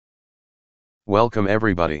Welcome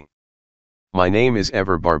everybody. My name is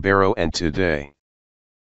Ever Barbero and today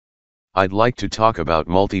I'd like to talk about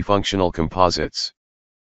multifunctional composites.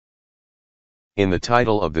 In the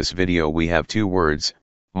title of this video we have two words,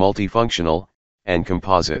 multifunctional and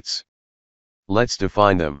composites. Let's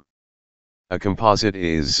define them. A composite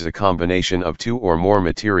is a combination of two or more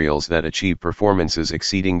materials that achieve performances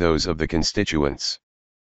exceeding those of the constituents.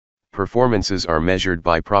 Performances are measured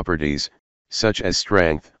by properties, such as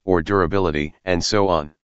strength or durability, and so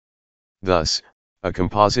on. Thus, a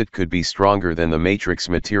composite could be stronger than the matrix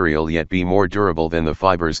material yet be more durable than the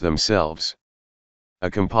fibers themselves.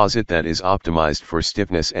 A composite that is optimized for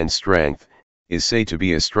stiffness and strength is said to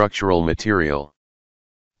be a structural material.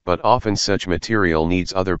 But often such material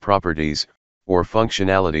needs other properties, or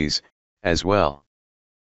functionalities, as well.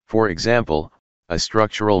 For example, a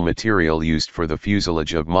structural material used for the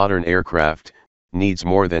fuselage of modern aircraft needs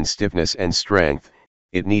more than stiffness and strength.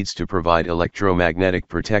 It needs to provide electromagnetic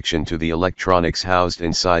protection to the electronics housed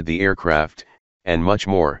inside the aircraft, and much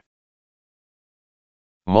more.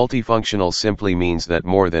 Multifunctional simply means that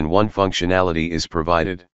more than one functionality is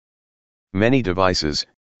provided. Many devices,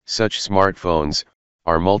 such smartphones,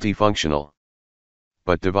 are multifunctional.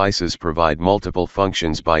 But devices provide multiple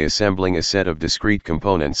functions by assembling a set of discrete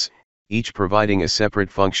components, each providing a separate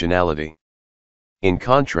functionality. In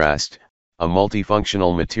contrast, a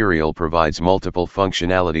multifunctional material provides multiple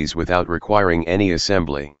functionalities without requiring any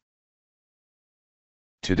assembly.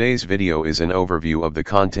 Today's video is an overview of the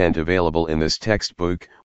content available in this textbook,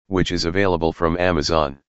 which is available from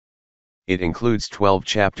Amazon. It includes 12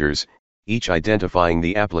 chapters, each identifying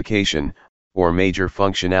the application, or major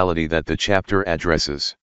functionality that the chapter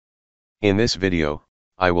addresses. In this video,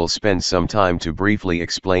 I will spend some time to briefly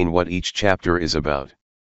explain what each chapter is about.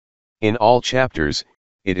 In all chapters,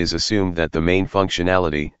 it is assumed that the main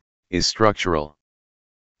functionality is structural.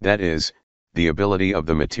 That is, the ability of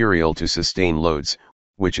the material to sustain loads,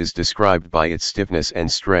 which is described by its stiffness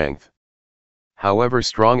and strength. However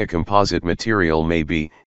strong a composite material may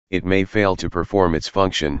be, it may fail to perform its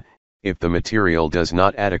function if the material does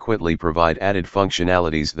not adequately provide added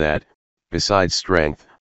functionalities that, besides strength,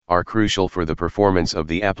 are crucial for the performance of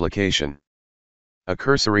the application. A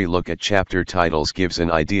cursory look at chapter titles gives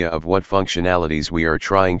an idea of what functionalities we are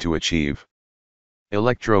trying to achieve.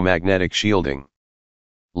 Electromagnetic shielding.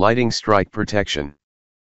 Lighting strike protection.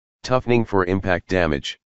 Toughening for impact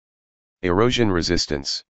damage. Erosion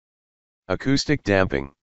resistance. Acoustic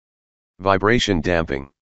damping. Vibration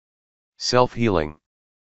damping. Self-healing.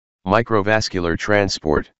 Microvascular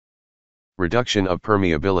transport. Reduction of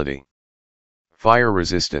permeability. Fire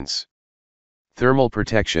resistance. Thermal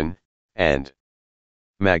protection, and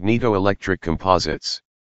Magnetoelectric composites.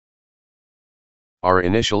 Our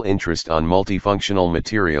initial interest on multifunctional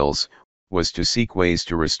materials was to seek ways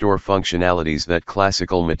to restore functionalities that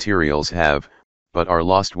classical materials have, but are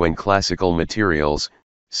lost when classical materials,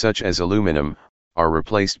 such as aluminum, are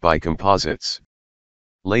replaced by composites.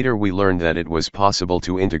 Later we learned that it was possible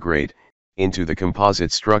to integrate, into the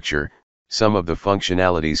composite structure, some of the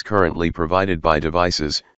functionalities currently provided by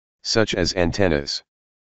devices, such as antennas.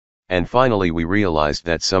 And finally we realized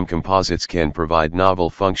that some composites can provide novel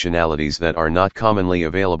functionalities that are not commonly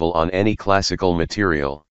available on any classical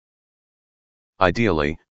material.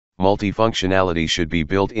 Ideally, multifunctionality should be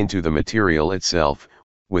built into the material itself,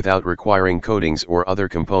 without requiring coatings or other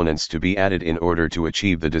components to be added in order to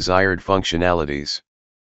achieve the desired functionalities.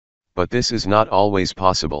 But this is not always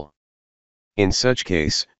possible. In such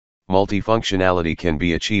case, multifunctionality can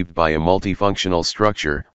be achieved by a multifunctional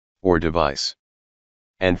structure, or device.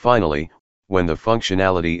 And finally, when the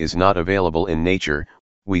functionality is not available in nature,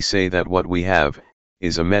 we say that what we have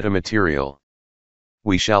is a metamaterial.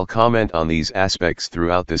 We shall comment on these aspects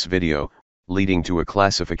throughout this video, leading to a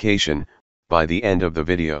classification by the end of the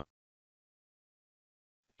video.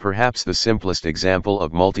 Perhaps the simplest example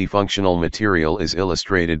of multifunctional material is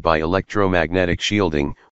illustrated by electromagnetic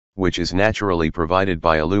shielding, which is naturally provided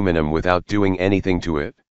by aluminum without doing anything to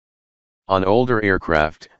it. On older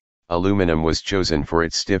aircraft, aluminum was chosen for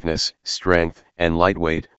its stiffness, strength, and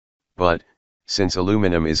lightweight, but, since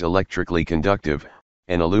aluminum is electrically conductive,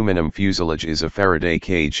 an aluminum fuselage is a Faraday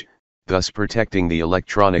cage, thus protecting the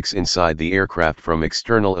electronics inside the aircraft from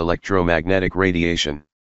external electromagnetic radiation.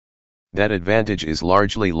 That advantage is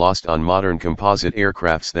largely lost on modern composite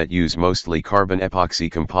aircrafts that use mostly carbon epoxy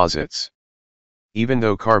composites. Even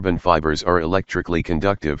though carbon fibers are electrically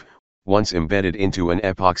conductive, once embedded into an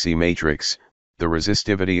epoxy matrix, the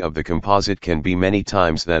resistivity of the composite can be many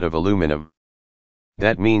times that of aluminum.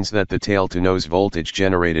 That means that the tail-to-nose voltage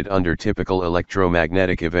generated under typical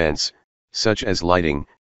electromagnetic events, such as lighting,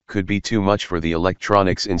 could be too much for the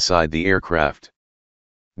electronics inside the aircraft.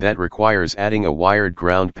 That requires adding a wired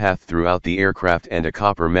ground path throughout the aircraft and a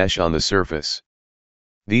copper mesh on the surface.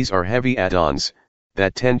 These are heavy add-ons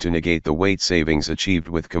that tend to negate the weight savings achieved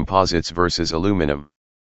with composites versus aluminum.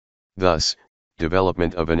 Thus,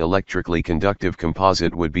 development of an electrically conductive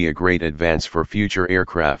composite would be a great advance for future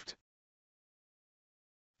aircraft.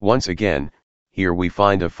 Once again, here we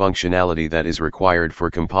find a functionality that is required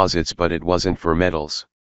for composites but it wasn't for metals.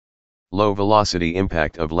 Low velocity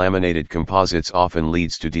impact of laminated composites often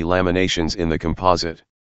leads to delaminations in the composite.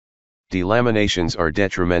 Delaminations are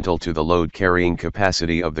detrimental to the load carrying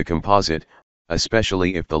capacity of the composite,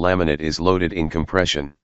 especially if the laminate is loaded in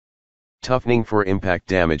compression. Toughening for impact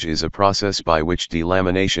damage is a process by which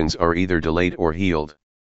delaminations are either delayed or healed.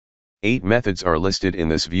 8 methods are listed in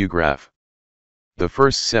this view graph. The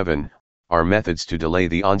first 7 are methods to delay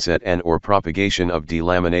the onset and/or propagation of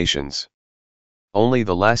delaminations. Only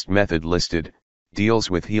the last method listed deals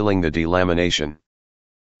with healing the delamination.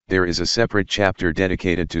 There is a separate chapter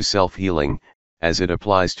dedicated to self-healing, as it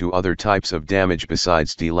applies to other types of damage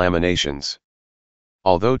besides delaminations.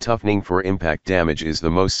 Although toughening for impact damage is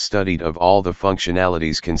the most studied of all the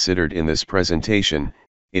functionalities considered in this presentation,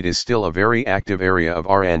 it is still a very active area of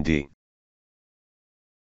R&D.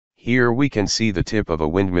 Here we can see the tip of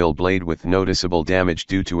a windmill blade with noticeable damage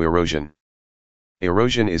due to erosion.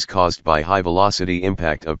 Erosion is caused by high-velocity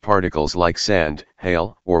impact of particles like sand,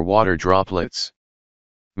 hail, or water droplets.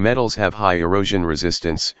 Metals have high erosion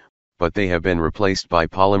resistance, but they have been replaced by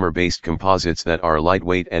polymer-based composites that are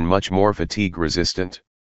lightweight and much more fatigue-resistant.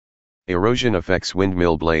 Erosion affects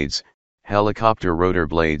windmill blades, helicopter rotor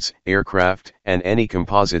blades, aircraft, and any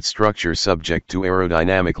composite structure subject to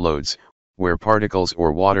aerodynamic loads, where particles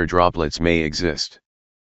or water droplets may exist.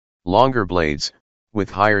 Longer blades,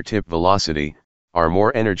 with higher tip velocity, are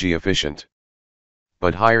more energy efficient.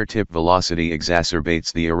 But higher tip velocity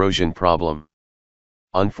exacerbates the erosion problem.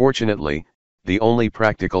 Unfortunately, the only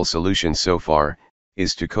practical solution so far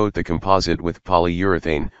is to coat the composite with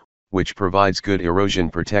polyurethane, which provides good erosion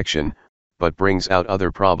protection, but brings out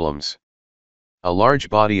other problems. A large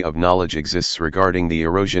body of knowledge exists regarding the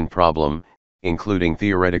erosion problem, including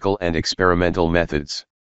theoretical and experimental methods.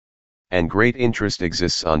 And great interest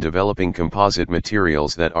exists on developing composite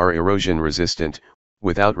materials that are erosion resistant,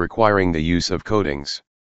 without requiring the use of coatings.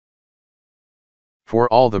 For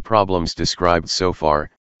all the problems described so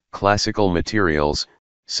far, classical materials,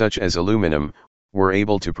 such as aluminum, were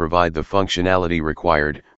able to provide the functionality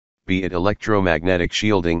required, be it electromagnetic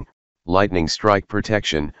shielding, lightning strike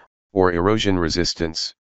protection, or erosion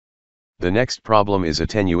resistance. The next problem is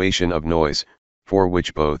attenuation of noise, for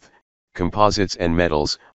which both composites and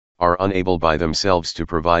metals are unable by themselves to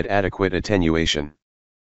provide adequate attenuation.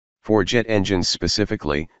 For jet engines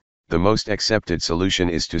specifically, the most accepted solution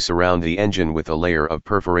is to surround the engine with a layer of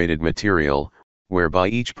perforated material, whereby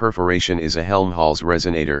each perforation is a Helmholtz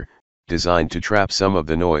resonator, designed to trap some of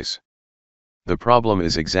the noise. The problem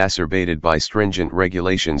is exacerbated by stringent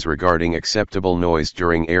regulations regarding acceptable noise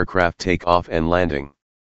during aircraft takeoff and landing.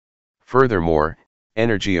 Furthermore,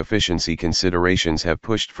 energy efficiency considerations have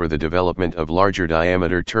pushed for the development of larger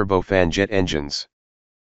diameter turbofan jet engines.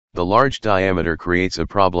 The large diameter creates a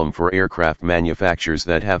problem for aircraft manufacturers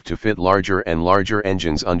that have to fit larger and larger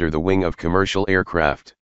engines under the wing of commercial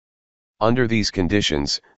aircraft. Under these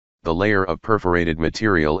conditions, the layer of perforated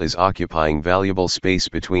material is occupying valuable space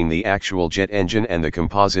between the actual jet engine and the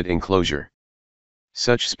composite enclosure.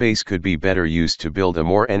 Such space could be better used to build a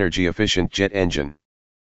more energy-efficient jet engine.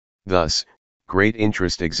 Thus, great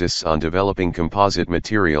interest exists on developing composite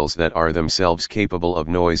materials that are themselves capable of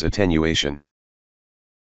noise attenuation.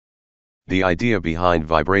 The idea behind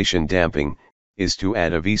vibration damping is to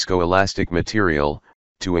add a viscoelastic material,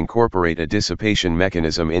 to incorporate a dissipation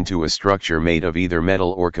mechanism into a structure made of either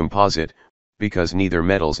metal or composite, because neither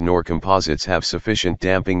metals nor composites have sufficient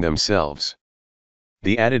damping themselves.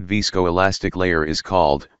 The added viscoelastic layer is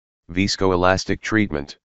called viscoelastic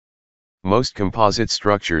treatment. Most composite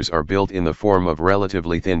structures are built in the form of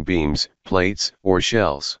relatively thin beams, plates, or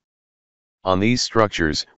shells. On these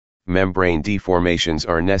structures, membrane deformations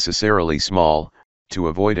are necessarily small, to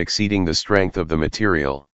avoid exceeding the strength of the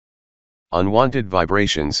material. Unwanted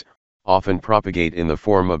vibrations often propagate in the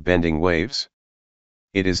form of bending waves.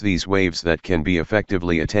 It is these waves that can be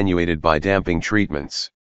effectively attenuated by damping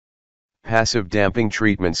treatments. Passive damping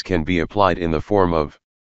treatments can be applied in the form of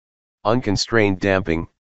unconstrained damping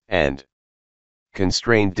and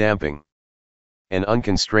constrained damping. An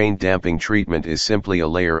unconstrained damping treatment is simply a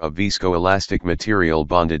layer of viscoelastic material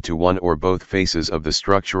bonded to one or both faces of the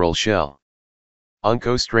structural shell.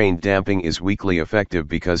 Unconstrained damping is weakly effective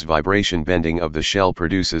because vibration bending of the shell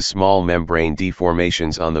produces small membrane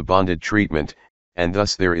deformations on the bonded treatment, and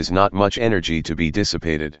thus there is not much energy to be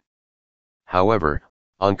dissipated. However,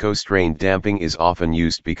 unconstrained damping is often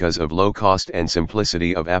used because of low cost and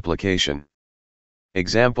simplicity of application.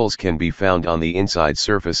 Examples can be found on the inside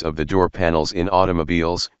surface of the door panels in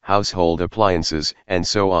automobiles, household appliances, and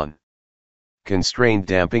so on. Constrained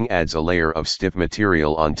damping adds a layer of stiff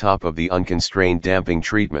material on top of the unconstrained damping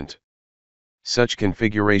treatment. Such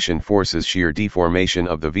configuration forces shear deformation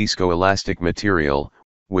of the viscoelastic material,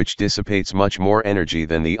 which dissipates much more energy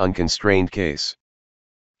than the unconstrained case.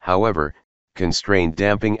 However, constrained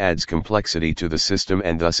damping adds complexity to the system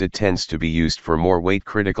and thus it tends to be used for more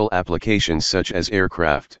weight-critical applications such as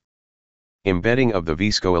aircraft. Embedding of the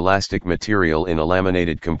viscoelastic material in a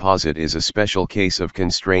laminated composite is a special case of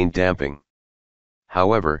constrained damping.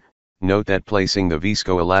 However, note that placing the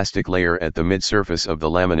viscoelastic layer at the mid-surface of the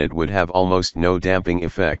laminate would have almost no damping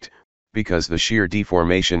effect, because the shear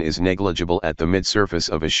deformation is negligible at the mid-surface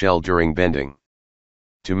of a shell during bending.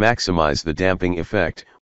 To maximize the damping effect,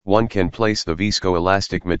 one can place the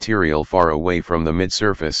viscoelastic material far away from the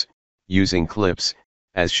mid-surface, using clips,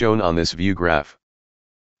 as shown on this view graph.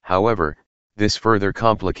 However, this further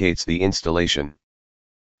complicates the installation.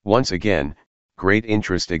 Once again, great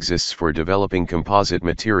interest exists for developing composite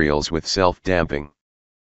materials with self-damping.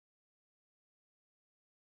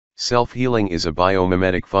 Self-healing is a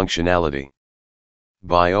biomimetic functionality.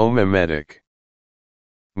 Biomimetic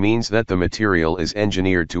means that the material is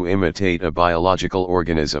engineered to imitate a biological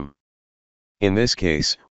organism. In this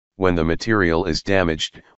case, when the material is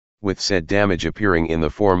damaged, with said damage appearing in the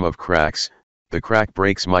form of cracks, the crack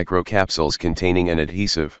breaks microcapsules containing an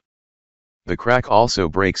adhesive. The crack also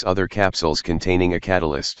breaks other capsules containing a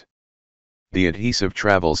catalyst. The adhesive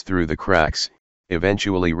travels through the cracks,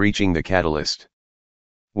 eventually reaching the catalyst.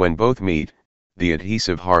 When both meet, the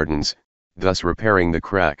adhesive hardens, thus repairing the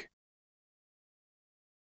crack.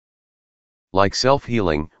 Like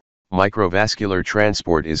self-healing, microvascular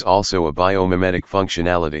transport is also a biomimetic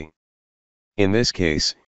functionality. In this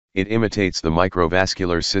case, it imitates the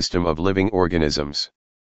microvascular system of living organisms.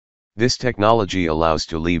 This technology allows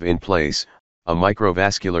to leave in place a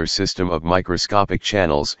microvascular system of microscopic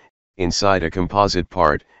channels inside a composite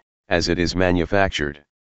part, as it is manufactured.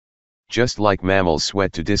 Just like mammals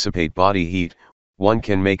sweat to dissipate body heat, one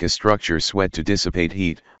can make a structure sweat to dissipate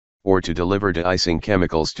heat, or to deliver de-icing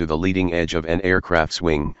chemicals to the leading edge of an aircraft's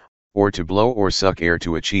wing, or to blow or suck air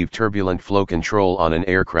to achieve turbulent flow control on an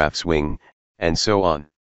aircraft's wing, and so on.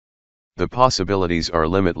 The possibilities are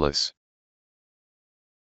limitless.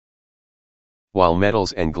 While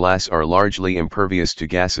metals and glass are largely impervious to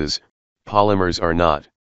gases, polymers are not.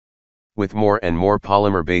 With more and more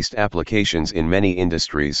polymer-based applications in many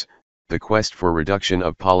industries, the quest for reduction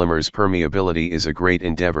of polymers' permeability is a great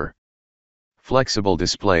endeavor. Flexible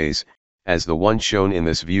displays, as the one shown in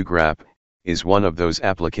this view graph, is one of those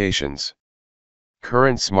applications.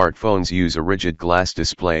 Current smartphones use a rigid glass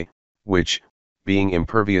display, which, being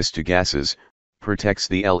impervious to gases, protects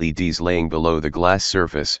the LEDs laying below the glass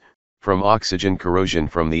surface from oxygen corrosion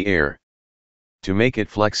from the air. To make it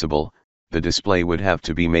flexible, the display would have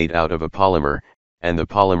to be made out of a polymer, and the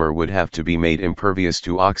polymer would have to be made impervious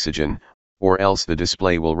to oxygen, or else the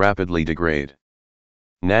display will rapidly degrade.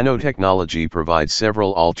 Nanotechnology provides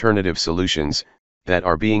several alternative solutions that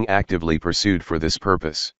are being actively pursued for this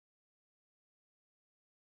purpose.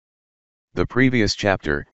 The previous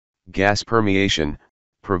chapter, Gas Permeation,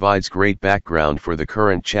 provides great background for the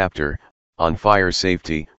current chapter, on fire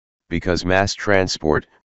safety, because mass transport,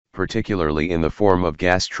 particularly in the form of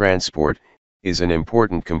gas transport, is an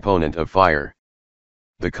important component of fire.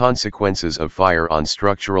 The consequences of fire on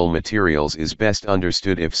structural materials is best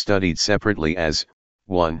understood if studied separately as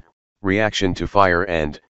 1. Reaction to fire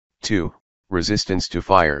and 2. Resistance to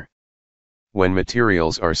fire. When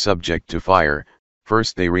materials are subject to fire,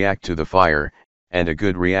 first they react to the fire, and a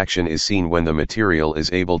good reaction is seen when the material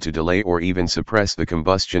is able to delay or even suppress the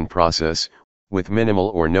combustion process, with minimal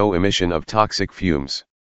or no emission of toxic fumes.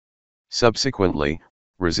 Subsequently,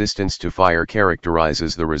 resistance to fire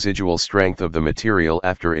characterizes the residual strength of the material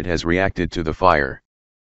after it has reacted to the fire.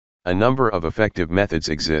 A number of effective methods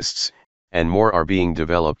exists, and more are being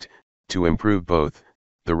developed, to improve both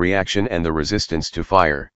the reaction and the resistance to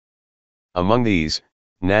fire. Among these,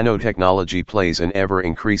 nanotechnology plays an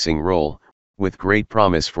ever-increasing role, with great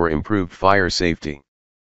promise for improved fire safety.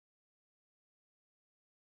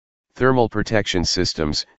 Thermal protection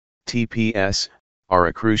systems, TPS, are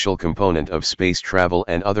a crucial component of space travel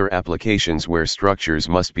and other applications where structures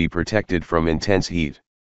must be protected from intense heat.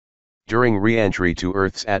 During re-entry to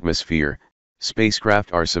Earth's atmosphere,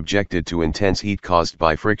 Spacecraft are subjected to intense heat caused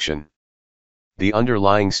by friction. The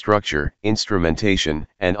underlying structure, instrumentation,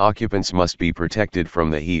 and occupants must be protected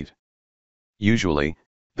from the heat. Usually,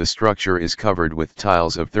 the structure is covered with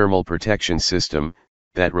tiles of thermal protection system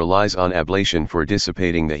that relies on ablation for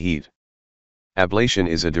dissipating the heat. Ablation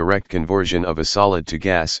is a direct conversion of a solid to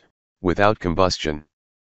gas, without combustion.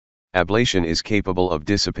 Ablation is capable of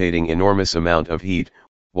dissipating enormous amount of heat,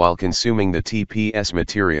 while consuming the TPS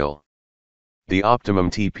material. The optimum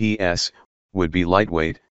TPS would be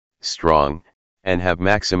lightweight, strong, and have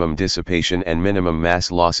maximum dissipation and minimum mass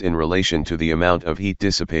loss in relation to the amount of heat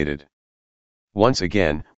dissipated. Once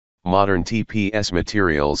again, modern TPS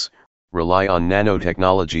materials rely on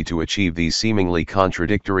nanotechnology to achieve these seemingly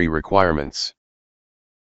contradictory requirements.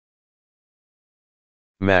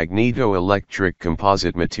 Magneto-electric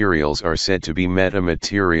composite materials are said to be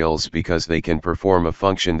metamaterials because they can perform a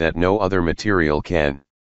function that no other material can.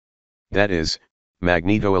 That is,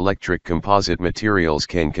 magneto-electric composite materials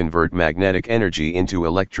can convert magnetic energy into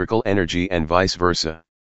electrical energy and vice versa.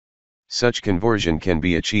 Such conversion can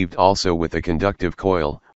be achieved also with a conductive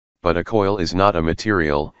coil, but a coil is not a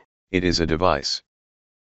material, it is a device.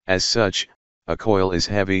 As such, a coil is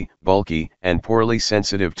heavy, bulky, and poorly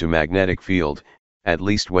sensitive to magnetic field, at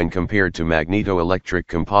least when compared to magneto-electric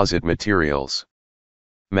composite materials.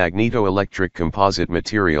 Magneto-electric composite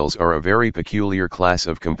materials are a very peculiar class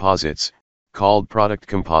of composites, called product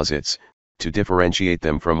composites, to differentiate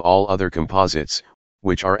them from all other composites,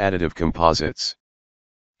 which are additive composites.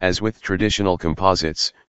 As with traditional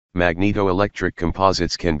composites, magneto-electric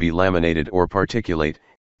composites can be laminated or particulate,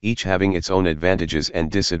 each having its own advantages and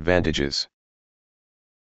disadvantages.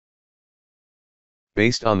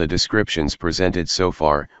 Based on the descriptions presented so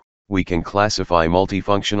far, we can classify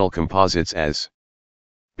multifunctional composites as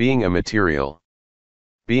being a material,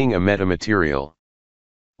 being a metamaterial,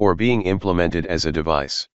 or being implemented as a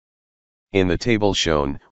device. In the table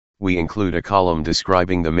shown, we include a column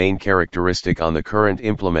describing the main characteristic on the current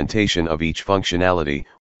implementation of each functionality,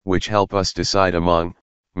 which help us decide among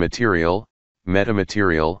material,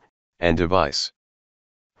 metamaterial, and device.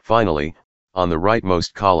 Finally, on the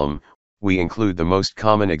rightmost column, we include the most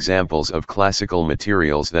common examples of classical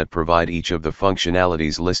materials that provide each of the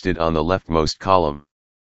functionalities listed on the leftmost column.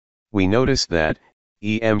 We notice that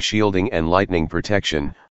EM shielding and lightning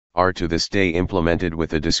protection are to this day implemented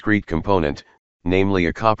with a discrete component, namely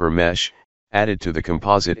a copper mesh, added to the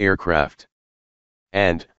composite aircraft.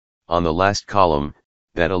 And, on the last column,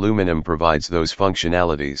 that aluminum provides those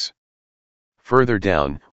functionalities. Further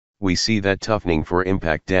down, we see that toughening for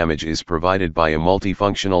impact damage is provided by a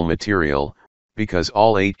multifunctional material, because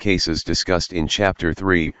all 8 cases discussed in Chapter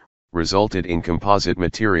 3 resulted in composite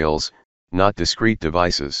materials, not discrete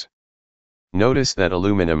devices. Notice that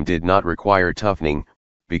aluminum did not require toughening,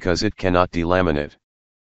 because it cannot delaminate.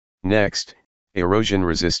 Next, erosion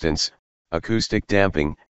resistance, acoustic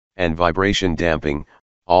damping, and vibration damping,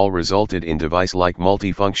 all resulted in device-like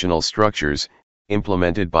multifunctional structures,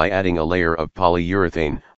 implemented by adding a layer of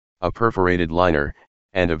polyurethane, a perforated liner,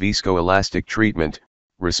 and a viscoelastic treatment,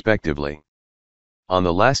 respectively. On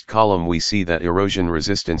the last column we see that erosion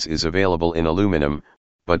resistance is available in aluminum,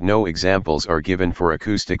 but no examples are given for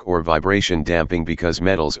acoustic or vibration damping because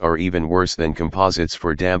metals are even worse than composites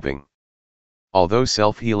for damping. Although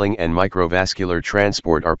self-healing and microvascular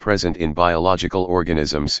transport are present in biological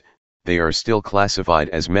organisms, they are still classified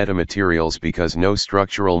as metamaterials because no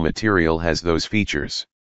structural material has those features.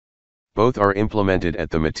 Both are implemented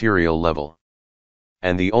at the material level.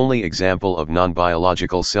 And the only example of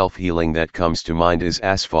non-biological self-healing that comes to mind is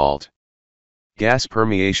asphalt. Gas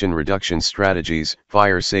permeation reduction strategies,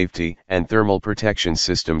 fire safety, and thermal protection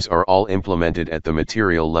systems are all implemented at the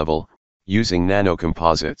material level, using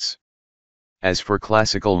nanocomposites. As for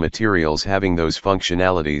classical materials having those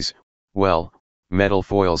functionalities, well, metal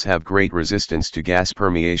foils have great resistance to gas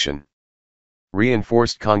permeation.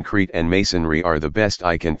 Reinforced concrete and masonry are the best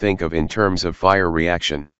I can think of in terms of fire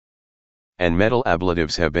reaction. And metal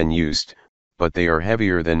ablatives have been used, but they are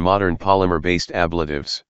heavier than modern polymer-based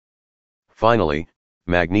ablatives. Finally,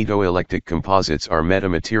 magneto-electric composites are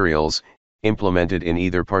metamaterials, implemented in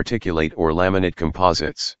either particulate or laminate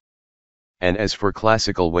composites. And as for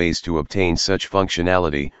classical ways to obtain such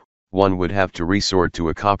functionality, one would have to resort to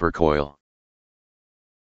a copper coil.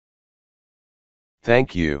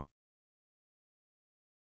 Thank you.